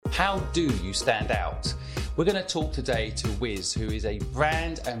How do you stand out? We're going to talk today to Wiz, who is a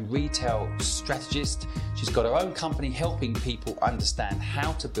brand and retail strategist. She's got her own company helping people understand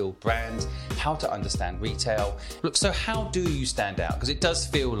how to build brands, how to understand retail. Look, so how do you stand out? Because it does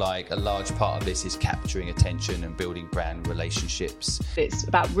feel like a large part of this is capturing attention and building brand relationships. It's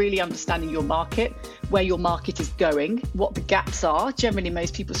about really understanding your market, where your market is going, what the gaps are. Generally,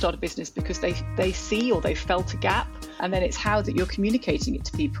 most people start a business because they see or they felt a gap. And then it's how that you're communicating it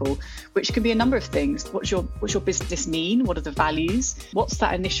to people, which can be a number of things. What's your business mean? What are the values? What's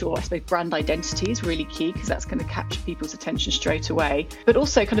that initial, I suppose, brand identity is really key because that's going to capture people's attention straight away. But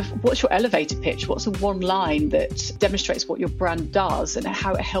also kind of what's your elevator pitch? What's the one line that demonstrates what your brand does and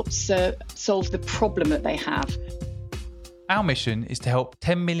how it helps solve the problem that they have? Our mission is to help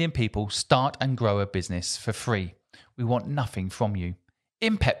 10 million people start and grow a business for free. We want nothing from you.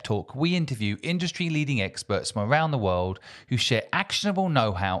 In Pep Talk, we interview industry-leading experts from around the world who share actionable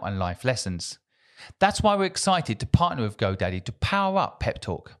know-how and life lessons. That's why we're excited to partner with GoDaddy to power up Pep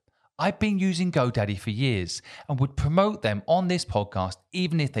Talk. I've been using GoDaddy for years and would promote them on this podcast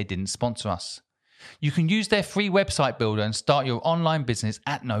even if they didn't sponsor us. You can use their free website builder and start your online business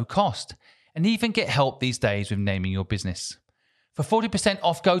at no cost, and even get help these days with naming your business. For 40%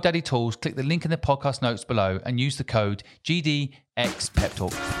 off GoDaddy tools, click the link in the podcast notes below and use the code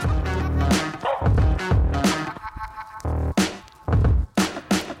GDXPepTalk.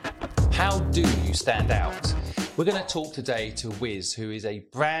 How do you stand out? We're going to talk today to Wiz, who is a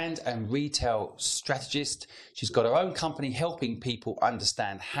brand and retail strategist. She's got her own company helping people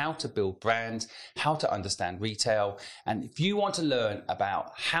understand how to build brands, how to understand retail. And if you want to learn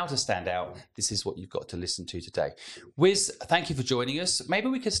about how to stand out, this is what you've got to listen to today. Wiz, thank you for joining us. Maybe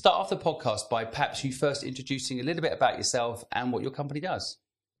we could start off the podcast by perhaps you first introducing a little bit about yourself and what your company does.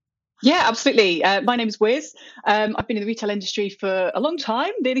 Yeah, absolutely. My name is Wiz. I've been in the retail industry for a long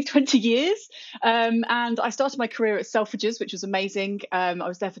time, nearly 20 years. And I started my career at Selfridges, which was amazing. I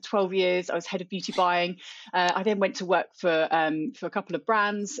was there for 12 years. I was head of beauty buying. I then went to work for a couple of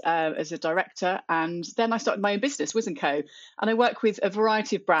brands as a director. And then I started my own business, Wiz & Co. And I work with a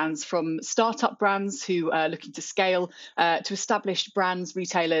variety of brands, from startup brands who are looking to scale to established brands,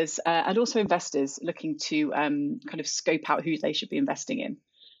 retailers, and also investors looking to kind of scope out who they should be investing in.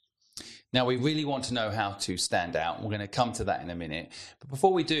 Now, we really want to know how to stand out. We're going to come to that in a minute. But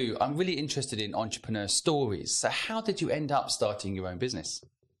before we do, I'm really interested in entrepreneur stories. So how did you end up starting your own business?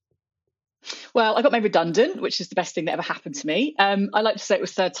 Well, I got made redundant, which is the best thing that ever happened to me. I like to say it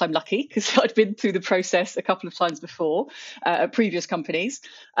was third time lucky because I'd been through the process a couple of times before at previous companies.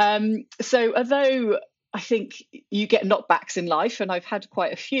 So although I think you get knockbacks in life, and I've had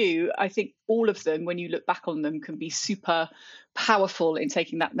quite a few, I think all of them, when you look back on them, can be super powerful in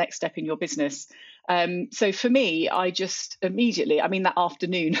taking that next step in your business. So for me, I just immediately, that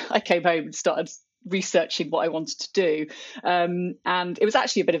afternoon, I came home and started researching what I wanted to do. And it was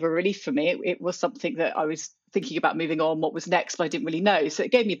actually a bit of a relief for me. It was something that I was thinking about moving on, what was next, but I didn't really know. So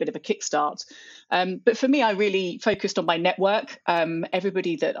it gave me a bit of a kickstart. But for me, I really focused on my network,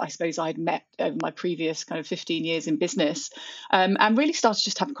 everybody that I suppose I'd met over my previous kind of 15 years in business, and really started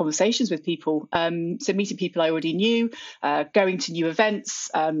just having conversations with people. So meeting people I already knew, going to new events,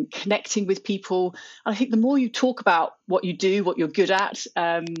 connecting with people. And I think the more you talk about what you do, what you're good at,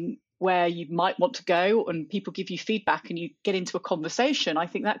 where you might want to go, and people give you feedback and you get into a conversation, I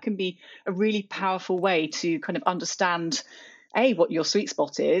think that can be a really powerful way to kind of understand what your sweet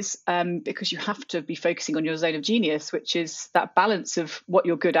spot is, because you have to be focusing on your zone of genius, which is that balance of what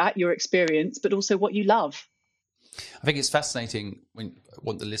you're good at, your experience, but also what you love. I think it's fascinating when I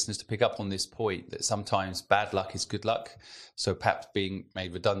want the listeners to pick up on this point that sometimes bad luck is good luck. So perhaps being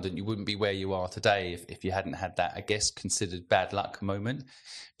made redundant, you wouldn't be where you are today if you hadn't had that, I guess, considered bad luck moment.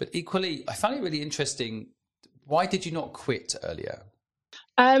 But equally, I find it really interesting. Why did you not quit earlier?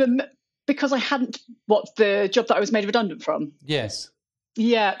 Because I hadn't, the job that I was made redundant from? Yes.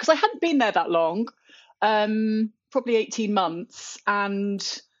 Yeah, because I hadn't been there that long, probably 18 months.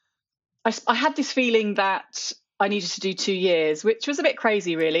 And I had this feeling that I needed to do 2 years, which was a bit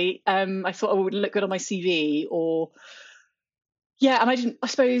crazy, really. I thought, it wouldn't look good on my CV, and I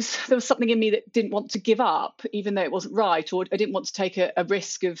suppose there was something in me that didn't want to give up, even though it wasn't right, or I didn't want to take a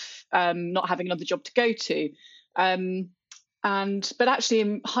risk of not having another job to go to. But actually,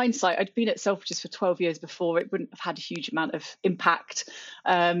 in hindsight, I'd been at Selfridges for 12 years before. It wouldn't have had a huge amount of impact.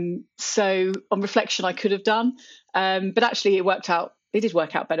 So on reflection, I could have done. But actually, it did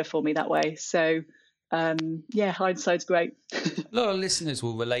work out better for me that way. So hindsight's great. A lot of listeners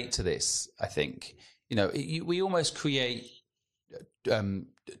will relate to this, I think. We almost create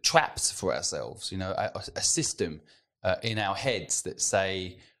traps for ourselves, a system in our heads that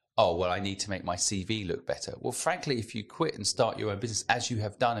say, oh, well, I need to make my CV look better. Well, frankly, if you quit and start your own business, as you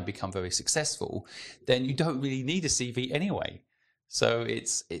have done and become very successful, then you don't really need a CV anyway. So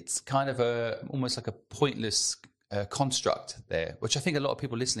it's kind of almost like a pointless construct there, which I think a lot of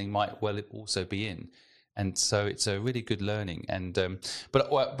people listening might well also be in. And so it's a really good learning. And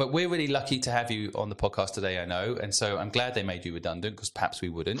but we're really lucky to have you on the podcast today, I know. And so I'm glad they made you redundant, because perhaps we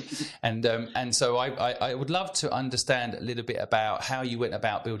wouldn't. And so I would love to understand a little bit about how you went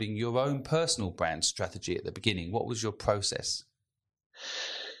about building your own personal brand strategy at the beginning. What was your process?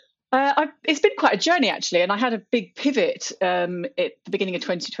 It's been quite a journey, actually, and I had a big pivot at the beginning of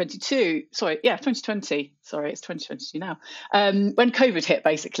 2022. 2020. Sorry, it's 2022 now. When COVID hit,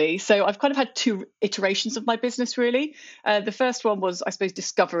 basically. So I've kind of had two iterations of my business, really. The first one was, I suppose,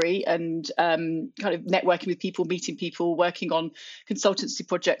 discovery and kind of networking with people, meeting people, working on consultancy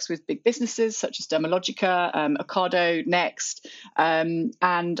projects with big businesses such as Dermalogica, Ocado, Next.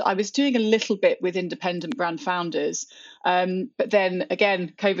 And I was doing a little bit with independent brand founders. But then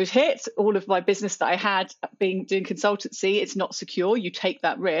again, COVID hit. All of my business that I had doing consultancy, it's not secure. You take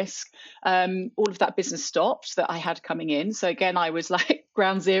that risk. All of that business stopped that I had coming in. So again, I was like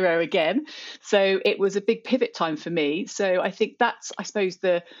ground zero again. So it was a big pivot time for me. So I think that's, I suppose,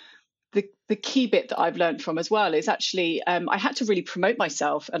 the key bit that I've learned from as well is actually I had to really promote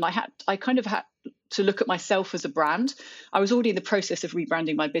myself, and I kind of had to look at myself as a brand. I was already in the process of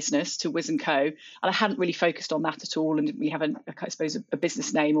rebranding my business to Wiz & Co, and I hadn't really focused on that at all, and didn't really have a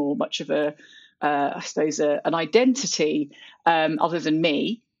business name or much of an identity other than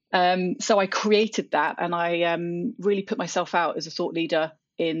me. So I created that, and I really put myself out as a thought leader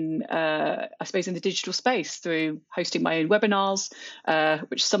in the digital space through hosting my own webinars,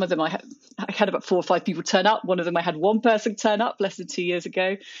 which some of them I had about 4 or 5 people turn up. One of them I had one person turn up less than 2 years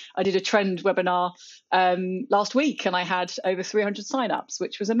ago. I did a trend webinar last week, and I had over 300 signups,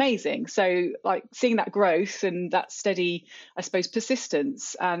 which was amazing. So like seeing that growth and that steady, I suppose,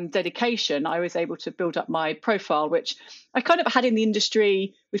 persistence and dedication, I was able to build up my profile, which I kind of had in the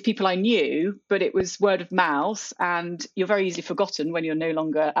industry with people I knew, but it was word of mouth, and you're very easily forgotten when you're no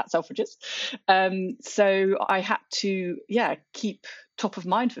longer at Selfridges. So I had to, keep top of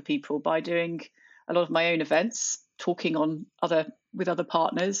mind for people by doing a lot of my own events, talking with other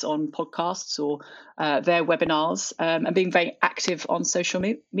partners on podcasts or their webinars, and being very active on social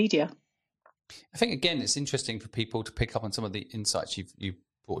media. I think, again, it's interesting for people to pick up on some of the insights you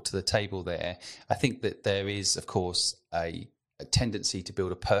brought to the table there. I think that there is, of course, a tendency to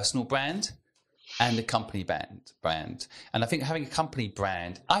build a personal brand and a company brand. And I think having a company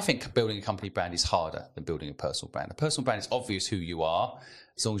brand, I think building a company brand is harder than building a personal brand. A personal brand is obvious who you are.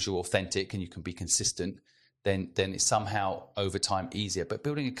 As long as you're authentic and you can be consistent, then it's somehow over time easier. But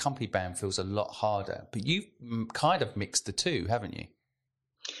building a company brand feels a lot harder. But you've kind of mixed the two, haven't you?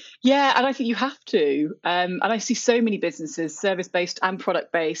 Yeah, and I think you have to. And I see so many businesses, service-based and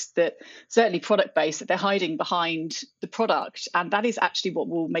product-based, that certainly product-based, that they're hiding behind the product. And that is actually what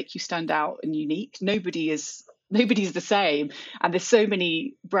will make you stand out and unique. Nobody's the same. And there's so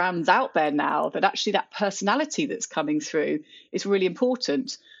many brands out there now that actually that personality that's coming through is really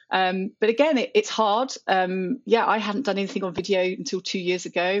important. But again, it's hard. I hadn't done anything on video until 2 years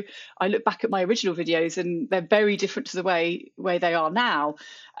ago. I look back at my original videos and they're very different to the way they are now.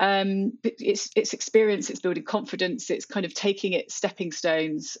 But it's experience, it's building confidence, it's kind of taking it stepping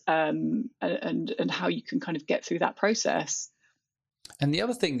stones, and how you can kind of get through that process. And the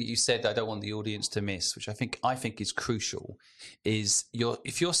other thing that you said that I don't want the audience to miss, which I think is crucial, is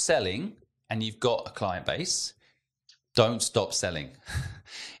if you're selling and you've got a client base, don't stop selling.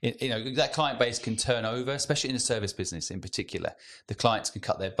 That client base can turn over, especially in the service business in particular. The clients can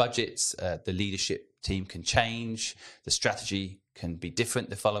cut their budgets, the leadership team can change, the strategy can be different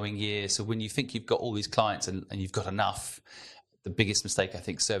the following year. So when you think you've got all these clients and you've got enough, the biggest mistake I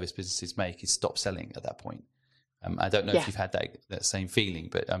think service businesses make is stop selling at that point. I don't know if you've had that same feeling,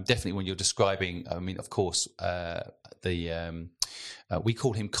 but definitely when you're describing, I mean, of course, we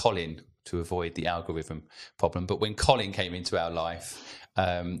call him Colin to avoid the algorithm problem. But when Colin came into our life,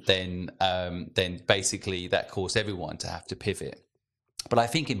 then basically that caused everyone to have to pivot. But I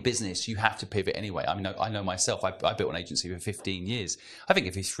think in business, you have to pivot anyway. I mean, I know myself, I built an agency for 15 years. I think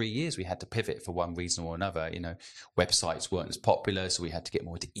every 3 years we had to pivot for one reason or another. Websites weren't as popular, so we had to get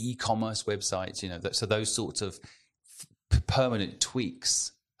more into e-commerce websites, so those sorts of permanent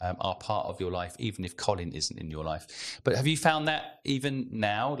tweaks are part of your life, even if Colin isn't in your life. But have you found that even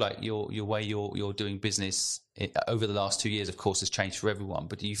now, like your way you're doing business over the last 2 years, of course, has changed for everyone,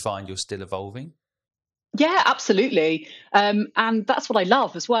 but do you find you're still evolving? Yeah, absolutely. And that's what I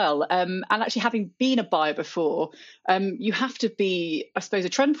love as well. And actually, having been a buyer before, you have to be, I suppose, a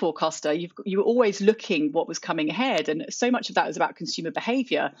trend forecaster. You were always looking what was coming ahead. And so much of that is about consumer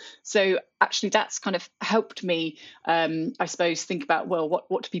behavior. So actually, that's kind of helped me, I suppose, think about, well,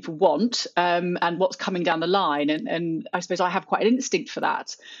 what do people want, and what's coming down the line. And I suppose I have quite an instinct for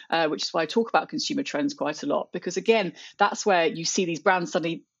that, which is why I talk about consumer trends quite a lot. Because again, that's where you see these brands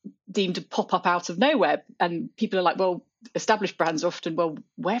suddenly deemed to pop up out of nowhere, and people are like, well, established brands are often, well,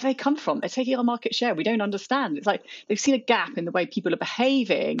 where have they come from? They're taking our market share, we don't understand. It's like they've seen a gap in the way people are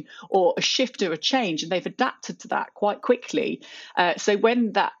behaving, or a shift or a change, and they've adapted to that quite quickly. So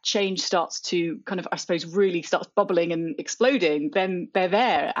when that change starts to kind of, I suppose, really starts bubbling and exploding, then they're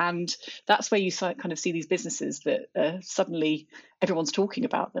there, and that's where you kind of see these businesses that suddenly everyone's talking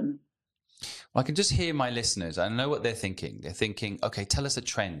about them. I can just hear my listeners. I know what they're thinking. They're thinking, okay, tell us a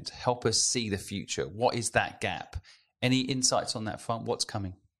trend. Help us see the future. What is that gap? Any insights on that front? What's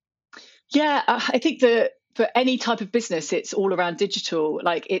coming? Yeah, I think that for any type of business, it's all around digital.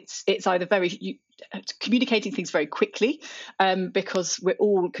 Like it's either communicating things very quickly, because we're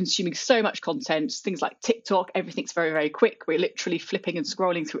all consuming so much content. Things like TikTok, everything's very, very quick. We're literally flipping and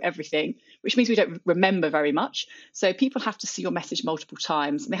scrolling through everything, which means we don't remember very much. So people have to see your message multiple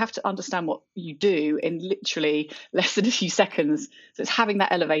times, and they have to understand what you do in literally less than a few seconds. So it's having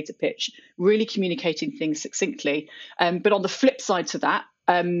that elevator pitch, really communicating things succinctly. But on the flip side to that,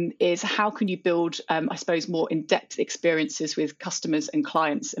 is how can you build, I suppose, more in-depth experiences with customers and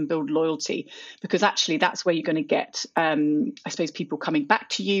clients and build loyalty? Because actually that's where you're going to get, I suppose, people coming back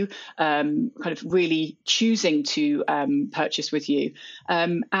to you, kind of really choosing to purchase with you,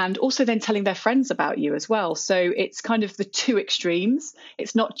 and also then telling their friends about you as well. So it's kind of the two extremes.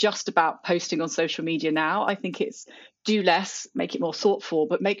 It's not just about posting on social media now. I think it's do less, make it more thoughtful,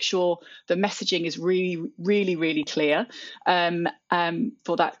 but make sure the messaging is really, really, really clear,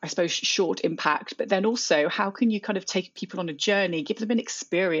 for that, I suppose, short impact. But then also, how can you kind of take people on a journey, give them an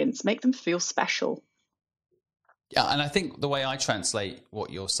experience, make them feel special? Yeah, and I think the way I translate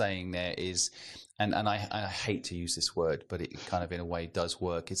what you're saying there is, and I hate to use this word, but it kind of in a way does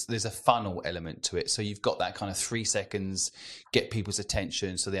work. There's a funnel element to it. So you've got that kind of 3 seconds, get people's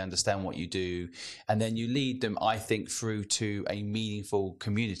attention so they understand what you do. And then you lead them, I think, through to a meaningful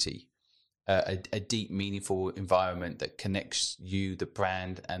community. A deep, meaningful environment that connects you, the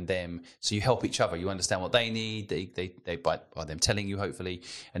brand, and them. So you help each other. You understand what they need. They by them telling you, hopefully,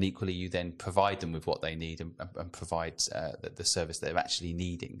 and equally you then provide them with what they need and provide the service they're actually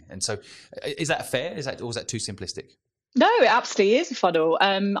needing. And so, is that fair? Or is that too simplistic? No, it absolutely is a funnel.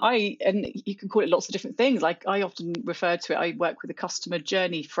 And you can call it lots of different things. Like I often refer to it. I work with a customer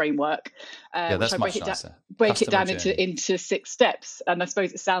journey framework, Yeah, that's which I much nicer. Break it down into 6 steps. And I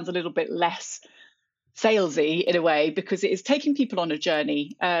suppose it sounds a little bit less salesy in a way, because it is taking people on a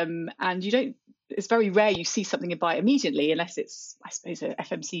journey. And you don't. It's very rare you see something and buy it immediately, unless it's, I suppose, a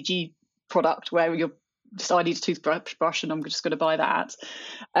FMCG product where you're just, oh, I need a toothbrush and I'm just going to buy that.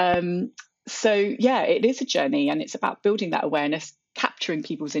 So yeah, it is a journey, and it's about building that awareness, capturing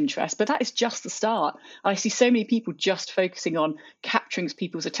people's interest. But that is just the start. I see so many people just focusing on capturing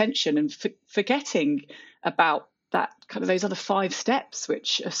people's attention and forgetting about that kind of those other 5 steps,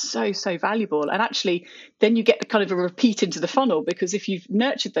 which are so valuable. And actually, then you get kind of a repeat into the funnel, because if you've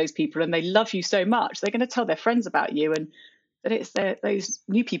nurtured those people and they love you so much, they're going to tell their friends about you, and that it's those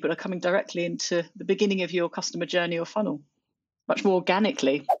new people are coming directly into the beginning of your customer journey or funnel much more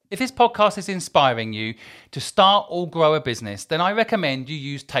organically. If this podcast is inspiring you to start or grow a business, then I recommend you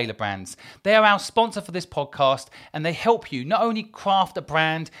use Tailor Brands. They are our sponsor for this podcast, and they help you not only craft a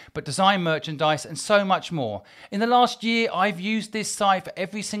brand, but design merchandise and so much more. In the last year, I've used this site for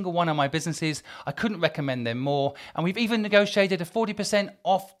every single one of my businesses. I couldn't recommend them more. And we've even negotiated a 40%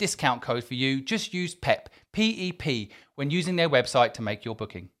 off discount code for you. Just use PEP, PEP, when using their website to make your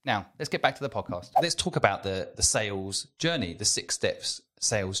booking. Now, let's get back to the podcast. Let's talk about the sales journey, the 6 steps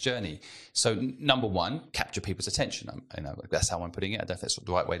sales journey. So number 1, capture people's attention. That's how I'm putting it. I don't know if that's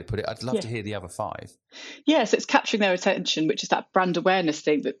the right way to put it. I'd love to hear the other 5. Yeah, so it's capturing their attention, which is that brand awareness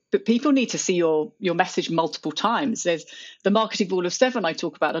thing. But people need to see your message multiple times. There's the marketing rule of 7 I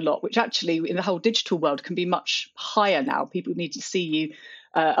talk about a lot, which actually in the whole digital world can be much higher now. People need to see you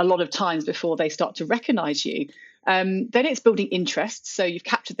a lot of times before they start to recognize you. Then it's building interests. So you've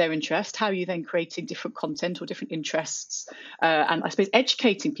captured their interest. How are you then creating different content or different interests? And I suppose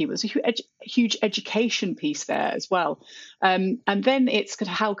educating people. There's a huge education piece there as well. And then it's kind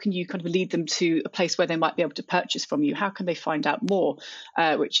of how can you kind of lead them to a place where they might be able to purchase from you? How can they find out more?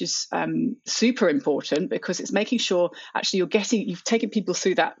 Which is super important, because it's making sure actually you've taken people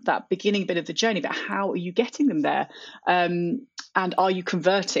through that beginning bit of the journey, but how are you getting them there? And are you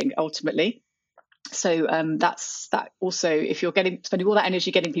converting ultimately? So that's that. Also, if you're spending all that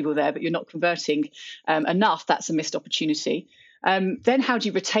energy getting people there, but you're not converting enough, that's a missed opportunity. Then how do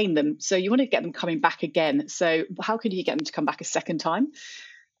you retain them? So you want to get them coming back again. So how can you get them to come back a second time?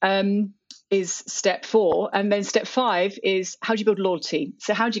 Is step 4. And then step 5 is how do you build loyalty?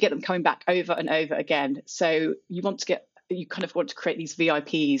 So how do you get them coming back over and over again? So you kind of want to create these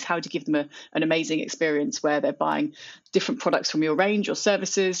VIPs. How do you give them an amazing experience where they're buying different products from your range or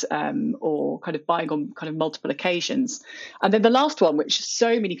services, or kind of buying on kind of multiple occasions? And then the last one, which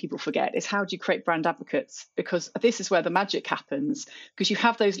so many people forget, is how do you create brand advocates? Because this is where the magic happens, because you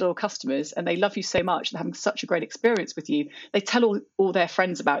have those loyal customers and they love you so much. They're having such a great experience with you. They tell all their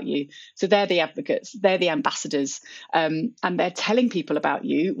friends about you. So they're the advocates, they're the ambassadors, and they're telling people about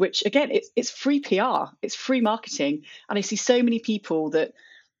you, which again, it's free PR, it's free marketing. And I see so many people that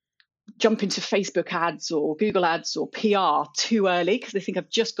jump into Facebook ads or Google ads or PR too early because they think I've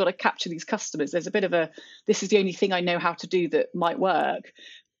just got to capture these customers. There's a bit of this is the only thing I know how to do that might work.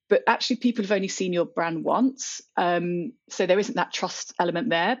 But actually people have only seen your brand once. So there isn't that trust element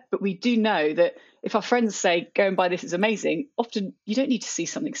there. But we do know that if our friends say, go and buy this, it's amazing, often you don't need to see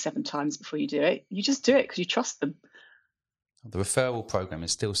something 7 times before you do it. You just do it because you trust them. The referral program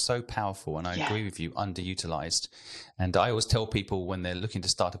is still so powerful, and I agree with you, underutilized. And I always tell people when they're looking to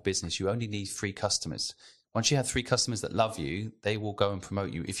start a business, you only need 3 customers. Once you have 3 customers that love you, they will go and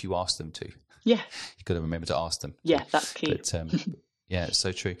promote you if you ask them to. Yeah. You've got to remember to ask them. Yeah, that's key. But, yeah, it's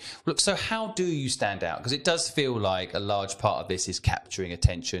so true. Look, so how do you stand out? Because it does feel like a large part of this is capturing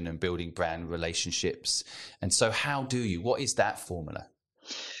attention and building brand relationships. And so how do you? What is that formula?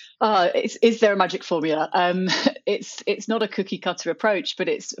 Is there a magic formula? It's not a cookie cutter approach, but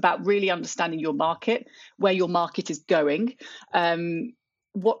it's about really understanding your market, where your market is going,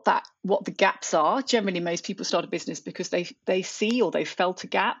 what the gaps are. Generally, most people start a business because they see or they felt a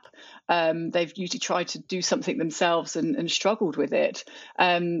gap. They've usually tried to do something themselves and struggled with it.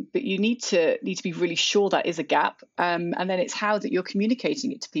 But you need to be really sure that is a gap. And then it's how that you're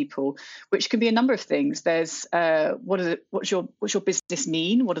communicating it to people, which can be a number of things. There's what's your business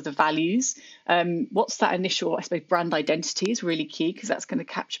mean? What are the values? What's that initial, I suppose, brand identity is really key, because that's going to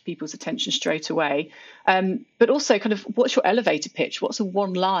capture people's attention straight away. But also kind of what's your elevator pitch? What's a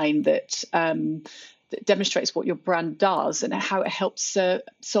one line that demonstrates what your brand does and how it helps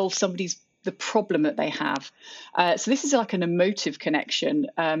solve the problem that they have. So this is like an emotive connection.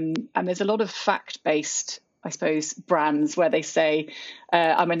 And there's a lot of fact-based, I suppose, brands where they say,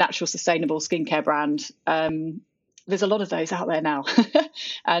 I'm a natural, sustainable skincare brand. There's a lot of those out there now.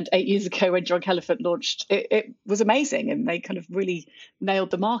 And 8 years ago when Drunk Elephant launched, it was amazing and they kind of really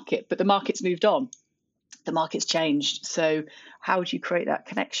nailed the market, but the market's moved on. The market's changed. So how do you create that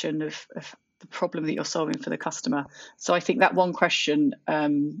connection of the problem that you're solving for the customer? So I think that one question, I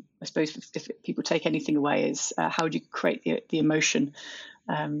suppose, if people take anything away, is how do you create the emotion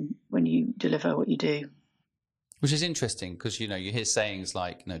when you deliver what you do? Which is interesting because, you hear sayings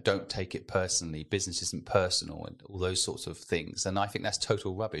like, don't take it personally, business isn't personal, and all those sorts of things. And I think that's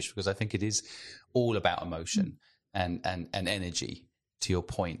total rubbish, because I think it is all about emotion and energy, to your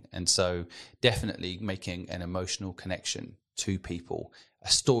point. And so definitely making an emotional connection to people, a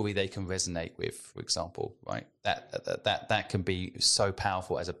story they can resonate with, for example, right? That can be so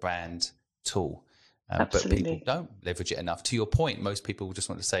powerful as a brand tool. But people don't leverage it enough. To your point, most people just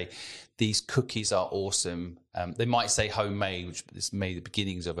want to say, these cookies are awesome. They might say homemade, which is maybe the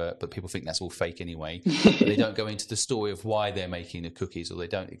beginnings of it, but people think that's all fake anyway. But they don't go into the story of why they're making the cookies, or they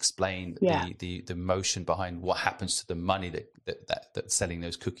don't explain the motion behind what happens to the money that selling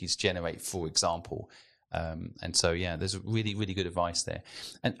those cookies generate, for example. And so, there's really, really good advice there.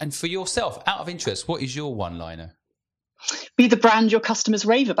 And for yourself, out of interest, what is your one-liner? Be the brand your customers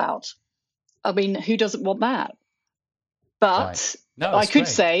rave about. I mean, who doesn't want that? But I could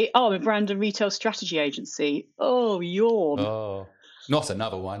say, I'm a brand and retail strategy agency. Oh, yawn. Oh, Not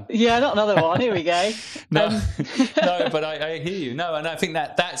another one. Yeah, not another one. Here we go. No, no, but I hear you. No, and I think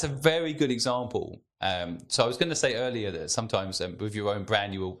that's a very good example. So I was going to say earlier that sometimes with your own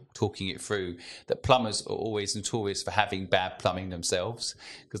brand, you were talking it through, that plumbers are always notorious for having bad plumbing themselves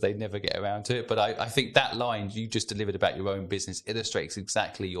because they never get around to it. But I think that line you just delivered about your own business illustrates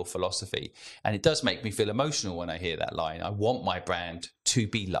exactly your philosophy. And it does make me feel emotional when I hear that line. I want my brand to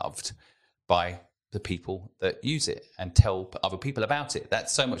be loved by the people that use it and tell other people about it.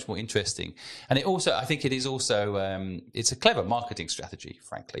 That's so much more interesting. And it also, I think it is also, it's a clever marketing strategy,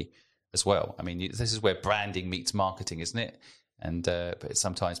 frankly, as well. I mean, this is where branding meets marketing, isn't it? And but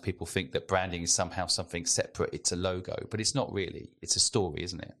sometimes people think that branding is somehow something separate. It's a logo, but it's not really. It's a story,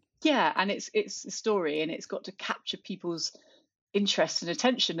 isn't it? Yeah, and it's a story, and it's got to capture people's interest and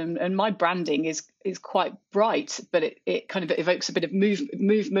attention, and my branding is quite bright, but it kind of evokes a bit of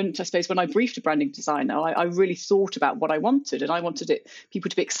movement. I suppose when I briefed a branding designer, I really thought about what I wanted, and I wanted people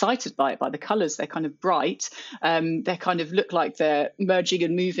to be excited by it, by the colors. They're kind of bright, they kind of look like they're merging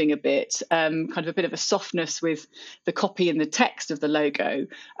and moving a bit, kind of a bit of a softness with the copy and the text of the logo,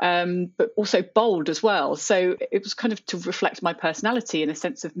 but also bold as well. So it was kind of to reflect my personality in a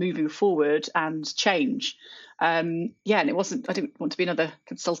sense of moving forward and change. And it wasn't, I didn't want to be another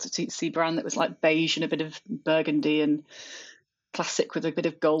consultancy brand that was like beige and a bit of burgundy and classic with a bit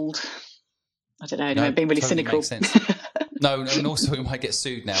of gold. I don't know, being really totally cynical. Makes sense. No, and also we might get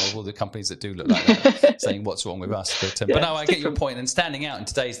sued now with all the companies that do look like that, saying what's wrong with us. But no, I get your point. And standing out in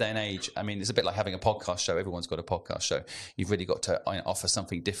today's day and age, I mean, it's a bit like having a podcast show. Everyone's got a podcast show. You've really got to offer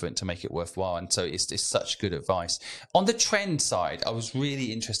something different to make it worthwhile. And so it's such good advice. On the trend side, I was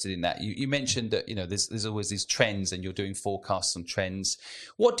really interested in that. You mentioned that, there's always these trends and you're doing forecasts on trends.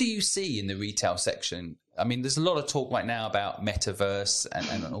 What do you see in the retail section? I mean, there's a lot of talk right now about metaverse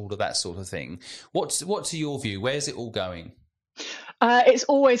and all of that sort of thing. What's your view? Where's it all going? It's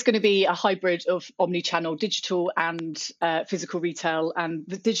always going to be a hybrid of omni-channel, digital and physical retail, and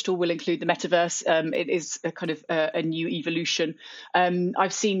the digital will include the metaverse. It is a kind of a new evolution.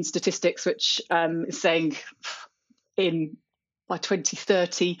 I've seen statistics which is saying by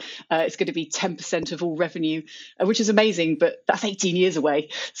 2030, it's going to be 10% of all revenue, which is amazing, but that's 18 years away.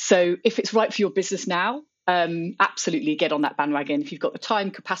 So if it's right for your business now, absolutely get on that bandwagon. If you've got the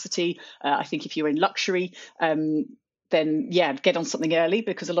time, capacity, I think if you're in luxury, then get on something early,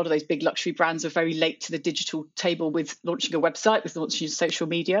 because a lot of those big luxury brands are very late to the digital table with launching a website, with launching social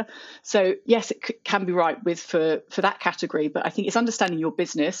media. So yes, it can be right for that category, but I think it's understanding your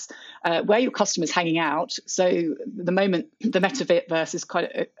business, where your customers hanging out. So the moment the metaverse is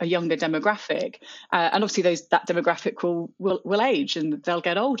quite a younger demographic, and obviously that demographic will age and they'll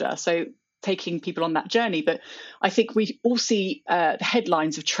get older. So taking people on that journey. But I think we all see the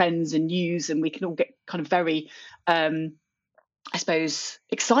headlines of trends and news, and we can all get kind of very, I suppose,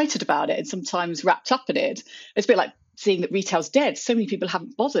 excited about it and sometimes wrapped up in it. It's a bit like seeing that retail's dead. So many people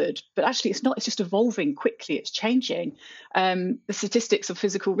haven't bothered, but actually it's not. It's just evolving quickly. It's changing. The statistics of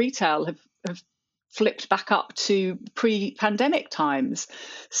physical retail have flipped back up to pre-pandemic times.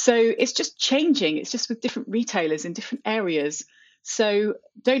 So it's just changing. It's just with different retailers in different areas. So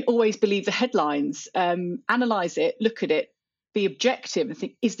don't always believe the headlines, analyze it, look at it, be objective and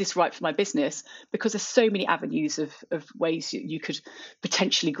think, is this right for my business? Because there's so many avenues of ways you could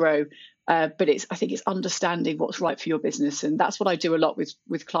potentially grow. But I think it's understanding what's right for your business. And that's what I do a lot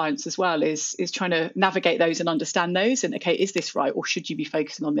with clients as well, is trying to navigate those and understand those. And okay, is this right? Or should you be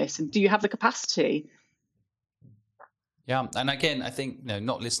focusing on this? And do you have the capacity? Yeah, and again, I think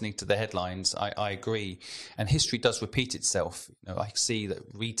not listening to the headlines. I agree, and history does repeat itself. I see that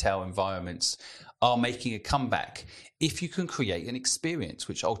retail environments are making a comeback if you can create an experience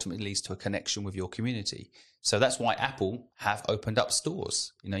which ultimately leads to a connection with your community. So that's why Apple have opened up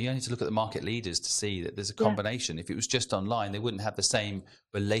stores. You only need to look at the market leaders to see that there's a combination. If it was just online, they wouldn't have the same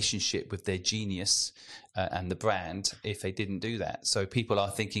relationship with their genius and the brand if they didn't do that. So people are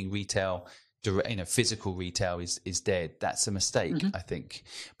thinking retail, physical retail is dead. That's a mistake, I think.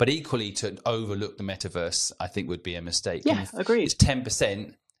 But equally, to overlook the metaverse, I think would be a mistake. Yeah, agreed. It's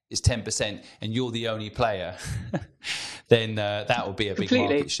 10%. Is 10%, and you're the only player, then that will be a big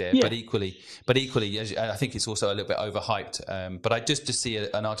market share. Yeah. But equally, I think it's also a little bit overhyped. But I just see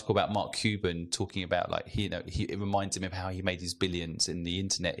an article about Mark Cuban talking about it reminds him of how he made his billions in the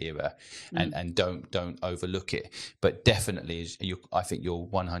internet era, and don't overlook it. But definitely, I think you're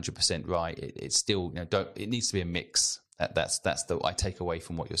 100% right. It's still it needs to be a mix. That's the I take away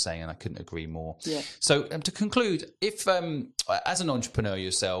from what you're saying, and I couldn't agree more. Yeah. So to conclude, if as an entrepreneur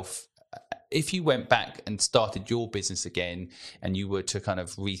yourself, If you went back and started your business again and you were to kind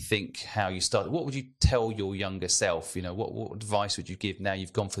of rethink how you started, what would you tell your younger self? What advice would you give now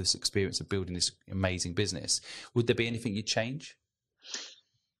you've gone through this experience of building this amazing business? Would there be anything you'd change?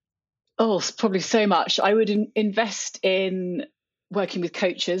 Oh, probably so much. I would invest in working with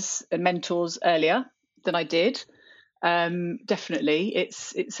coaches and mentors earlier than I did. Definitely,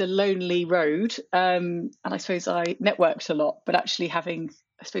 it's a lonely road, and I suppose I networked a lot, but actually having,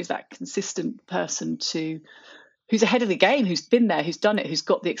 I suppose, that consistent person who's ahead of the game, who's been there, who's done it, who's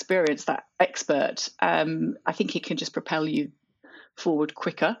got the experience, that expert, I think it can just propel you forward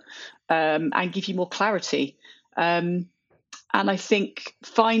quicker, and give you more clarity. And I think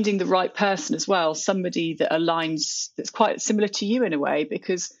finding the right person as well, somebody that aligns, that's quite similar to you in a way,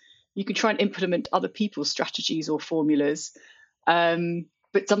 because you can try and implement other people's strategies or formulas.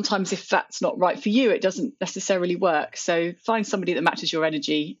 But sometimes if that's not right for you, it doesn't necessarily work. So find somebody that matches your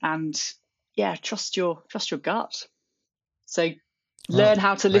energy and trust your gut. So learn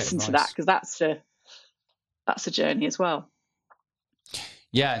how to listen to that, because that's a journey as well.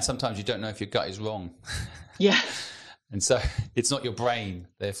 Yeah, and sometimes you don't know if your gut is wrong. Yeah. And so it's not your brain,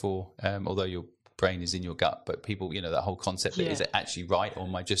 therefore, although your brain is in your gut, but people, that whole concept that is it actually right, or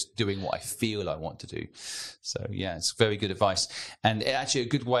am I just doing what I feel I want to do? So yeah, it's very good advice, and actually a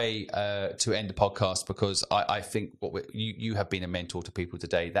good way to end the podcast, because I think you have been a mentor to people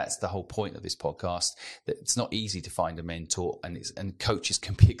today. That's the whole point of this podcast, that it's not easy to find a mentor, and coaches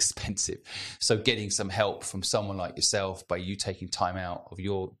can be expensive. So getting some help from someone like yourself, by you taking time out of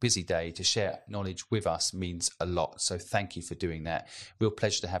your busy day to share knowledge with us, means a lot. So thank you for doing that. Real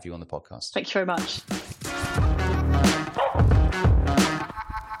pleasure to have you on the podcast. Thank you very much.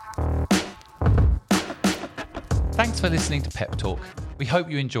 Thanks for listening to Pep Talk. We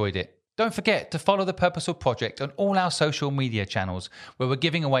hope you enjoyed it. Don't forget to follow the Purposeful Project on all our social media channels, where we're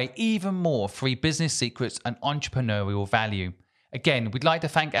giving away even more free business secrets and entrepreneurial value. Again, we'd like to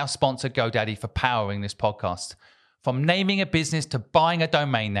thank our sponsor GoDaddy for powering this podcast. From naming a business to buying a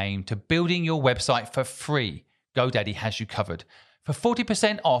domain name to building your website for free, GoDaddy has you covered. For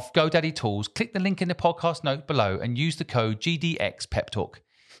 40% off GoDaddy tools, click the link in the podcast note below and use the code GDXPepTalk.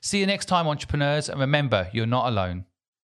 See you next time, entrepreneurs, and remember, you're not alone.